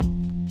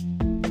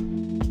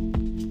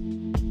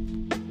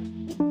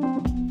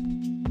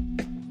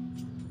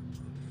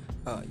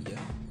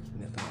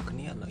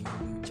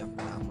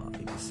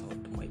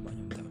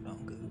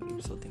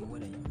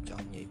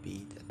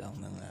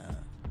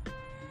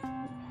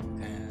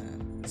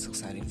សិក្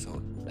សារៀនសូ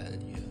ត្រដែល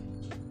យើង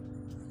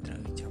ត្រូ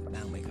វចាប់ផ្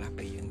ដើមមិនខ្លះ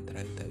ពេលយើងត្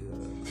រូវទៅ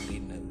រៀ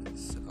ននៅ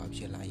សាកលវិទ្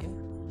យាល័យ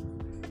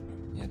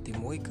យ៉ាងទី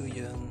1គឺ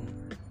យើង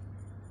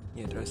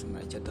ត្រូវសម្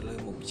រេចចិត្តទៅលើ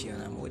មុខវិជ្ជា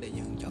ណាមួយដែល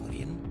យើងចង់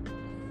រៀន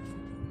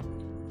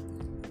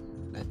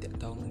ដែលទាក់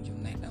ទងនឹងចំ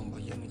ណេះដឹងរប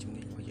ស់យើងនិងជំ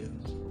នាញរបស់យើង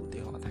ឧទា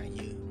ហរណ៍ថា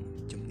យើង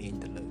ជំនាញ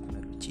ទៅលើគ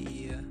ណិតវិទ្យា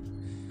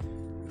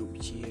រូបវិ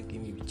ទ្យាគី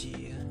មីវិទ្យា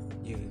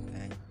យើង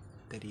អាច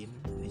ទៅរៀន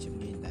នៅជំ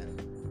នាញដែល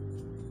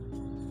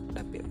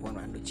ពាក់ព័ន្ធ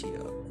បានដូចជា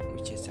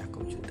វិទ្យាសាស្ត្រ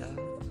កុំព្យូទ័រ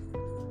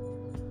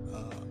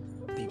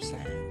ទីផ្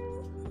សារ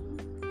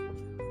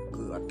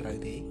គឺអត់ត្រូវ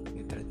ទេ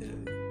វាត្រូវទៅ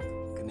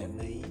គណ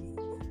នេយ្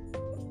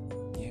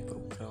យគ្រ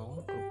ប់គ្រង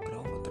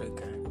ក៏ត្រូវ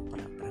ការប្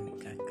រើប្រាស់នៃ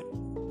ការគិត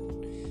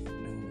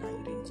និងអាច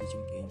រៀនជា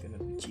ជំនាញគណិ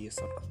តវិទ្យា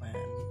សុទ្ធក៏បាន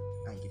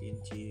អាចរៀន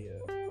ជា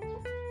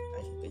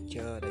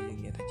architecture ដែលយើង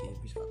និយាយថាជា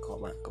វិស្វក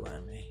រក៏បា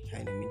នដែរហើ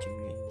យនឹងមានជំ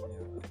នាញ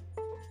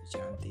ច្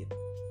រើនទៀត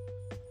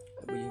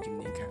បើយើងជំ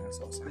នាញខាងអក្ស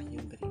រសាស្ត្រយើ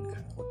ងទៅរៀន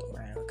ខាងរដ្ឋ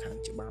បាលខាង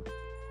ច្បាប់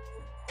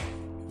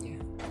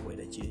អ្វី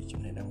ដែលជាចំ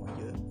ណេះដឹងរបស់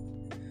យើង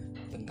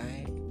ប៉ុន្តែ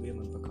វា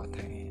មិនប្រកាស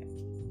ថា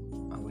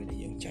អ្វីដែល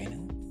យើងចេះហ្នឹ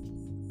ង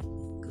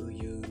គឺ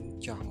យើង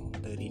ចង់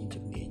ទៅរៀន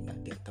ជំនាញដែល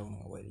ទាក់ទងនឹ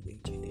ងអ្វីដែលយើង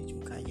ចេះទេជួ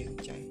នកាលយើង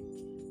ចេះ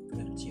គ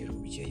ណិតវិទ្យារូប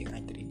វិទ្យាយើងអា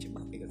ចទៅរៀនច្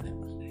បាប់ឯកសារ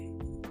បានដែរ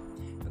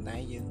ប៉ុន្តែ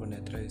យើងគ្រាន់តែ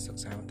ត្រូវសិ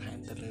ក្សាបន្ថែម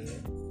ទៅលើ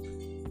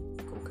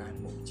គោលការណ៍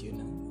មុខវិជ្ជាហ្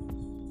នឹង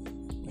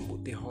ខ្ញុំឧ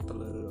ទាហរណ៍ទៅ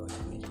លើ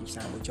ជំនាញទីផ្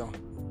សារមួយចុះ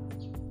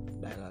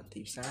ដែល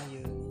ទីផ្សារ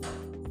យើង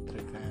ត្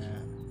រូវកា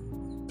រ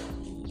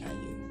ថា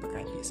យើងបង្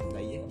កើតពាក្យសម្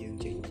ដីយើង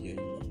ចេះនិយាយ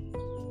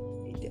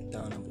ពីទាក់ទ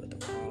ងនឹងផលិត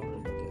ផល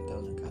ឬទាក់ទ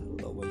ងនឹងការលក់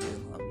ដូររបស់យើង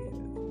ហើយ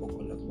បុគ្គ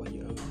លិករបស់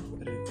យើង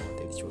ឬក៏អតិ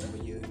ថិជនរប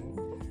ស់យើង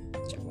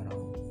ចាប់អារ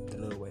ម្មណ៍ទៅ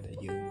លើអ្វីដែល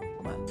យើង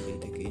បាននិយាយ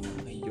ទៅគេនឹង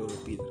ហើយយល់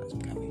ពីសារៈ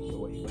សំខាន់នៃ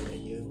អ្វីដែ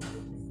លយើង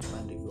បា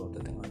នរៀបរាប់ទៅ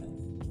ទាំងអស់ហ្នឹង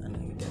អានឹ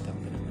ងវាទាក់ទង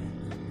ទៅនឹង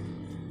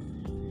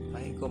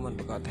ហើយក៏មិន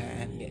ប្រកាសថា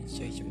អ្នក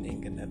ចេះជំនាញ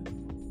គណិត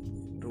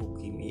រូប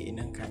គីមីហ្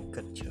នឹងខាង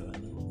គិតច្រើ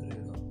នឬក៏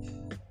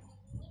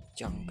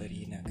ចង់ទៅ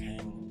រៀនខា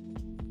ង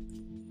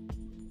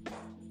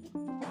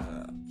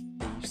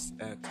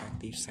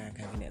ទីផ្សារ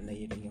ខាងអ្នកលេ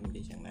ដែលខ្ញុំ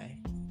និយាយចឹងដែរ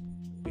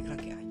ពេលខ្លះ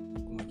គេអាច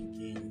មកជំ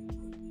នាញ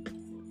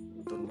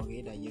ទុនរបស់គេ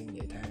ដែលយើងនិ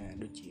យាយថា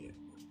ដូចជា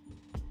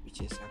វិទ្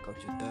យាសាស្ត្រកុំ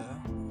ព្យូទ័រ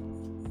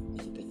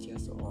វិទ្យា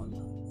សាស្ត្រអន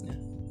ណាហ្នឹ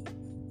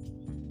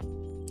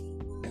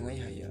ងហើយ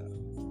អេ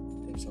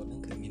ពីសូតហ្នឹ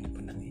ងគឺមាន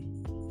ប៉ុណ្ណឹងឯង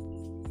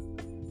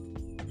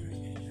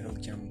រង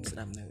ចាំស្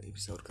ដាប់នៅអេ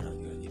ពីសូតក្រោយ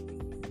ទៀត